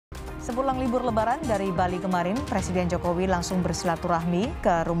Sepulang libur Lebaran dari Bali kemarin, Presiden Jokowi langsung bersilaturahmi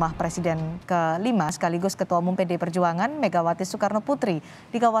ke rumah Presiden ke-5 sekaligus Ketua Umum PDI Perjuangan Megawati Soekarnoputri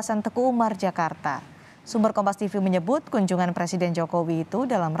di kawasan Teuku Umar, Jakarta. Sumber Kompas TV menyebut kunjungan Presiden Jokowi itu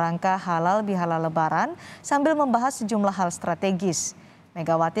dalam rangka Halal Bihalal Lebaran sambil membahas sejumlah hal strategis.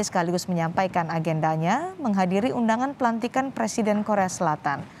 Megawati sekaligus menyampaikan agendanya menghadiri undangan pelantikan Presiden Korea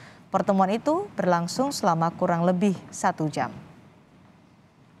Selatan. Pertemuan itu berlangsung selama kurang lebih 1 jam.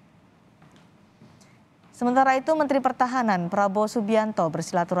 Sementara itu, Menteri Pertahanan Prabowo Subianto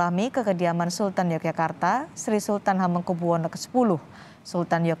bersilaturahmi ke kediaman Sultan Yogyakarta, Sri Sultan Hamengkubuwono ke-10.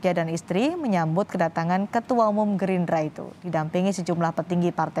 Sultan Yogya dan istri menyambut kedatangan Ketua Umum Gerindra itu, didampingi sejumlah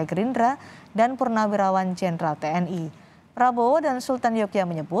petinggi Partai Gerindra dan Purnawirawan Jenderal TNI. Prabowo dan Sultan Yogya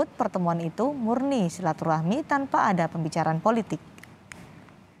menyebut pertemuan itu murni silaturahmi tanpa ada pembicaraan politik.